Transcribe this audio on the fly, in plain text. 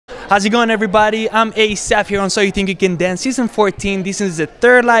How's it going, everybody? I'm ASAF here on So You Think You Can Dance Season 14. This is the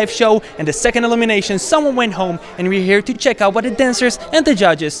third live show and the second elimination. Someone went home, and we're here to check out what the dancers and the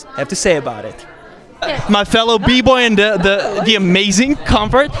judges have to say about it. My fellow b-boy and the amazing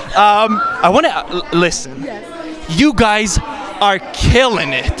Comfort. I want to listen. You guys are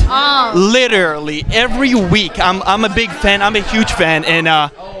killing it. Literally every week. I'm a big fan. I'm a huge fan. And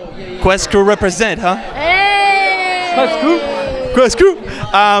Quest Crew represent, huh? Hey! Quest Crew.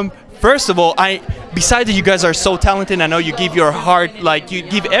 First of all, besides that you guys are so talented, I know you give your heart, like you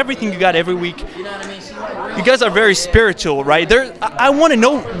give everything you got every week. You guys are very spiritual, right? I want to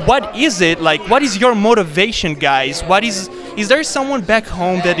know, what is it like? What is your motivation, guys? Is there someone back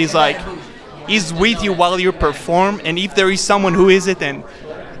home that is with you while you perform? And if there is someone, who is it? Then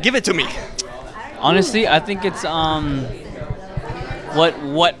give it to me. Honestly, I think it's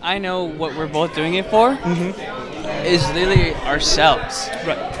what I know what we're both doing it for is literally ourselves.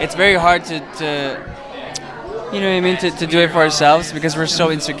 Right. It's very hard to you know what I mean, to do it for ourselves because we're so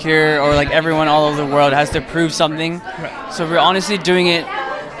insecure, or like everyone all over the world has to prove something. Right. So we're honestly doing it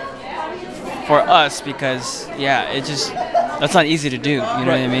for us because that's not easy to do. You know what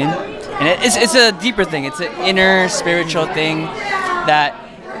I mean? And it's a deeper thing. It's an inner spiritual thing that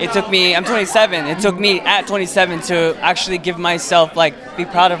it took me. I'm 27. It took me at 27 to actually give myself, be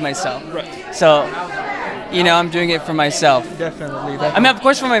proud of myself. Right. So, you know, I'm doing it for myself. Definitely. I mean, of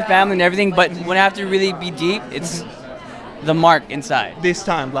course, for my family and everything. But when I have to really be deep, it's the Mark inside. This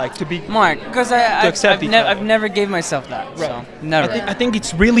time, to be Mark, because I've never gave myself that. Right. So never. I think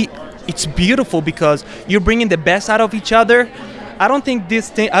it's beautiful because you're bringing the best out of each other. I don't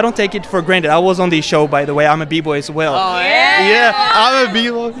take it for granted. I was on the show, by the way. I'm a b-boy as well. Oh yeah. Yeah, I'm a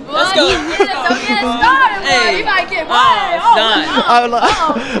b-boy. Let's go. Don't get it started, boy. You might get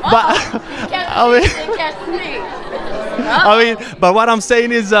But what I'm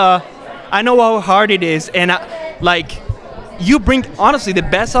saying is, I know how hard it is, and you bring honestly the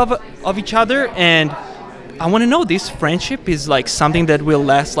best of each other, and I want to know, this friendship is something that will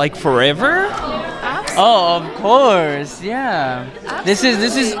last forever. Oh, of course, yeah. This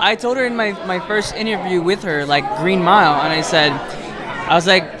is. I told her in my first interview with her, Green Mile, and I was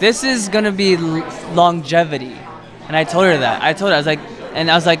like, this is gonna be longevity, and I told her that. I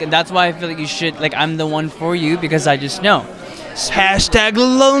was like, that's why I feel like you should, I'm the one for you because I just know. Hashtag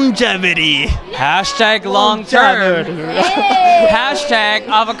longevity. Hashtag long term. Hashtag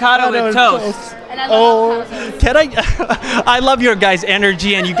avocado with toast. Oh, can I love your guys'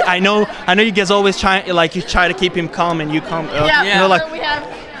 energy, and I know you guys always try to keep him calm, and you calm. We have.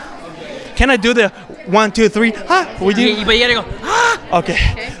 Can I do the 1, 2, 3? With you? But you gotta go. Okay.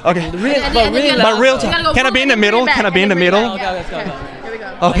 But real talk. Can I be in the middle? Can I be in the middle? Okay, let's go. Here we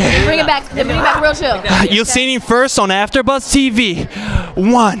go. Okay. Bring it back real chill. You'll see him first on AfterBuzz TV.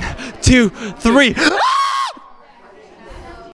 1, 2, 3.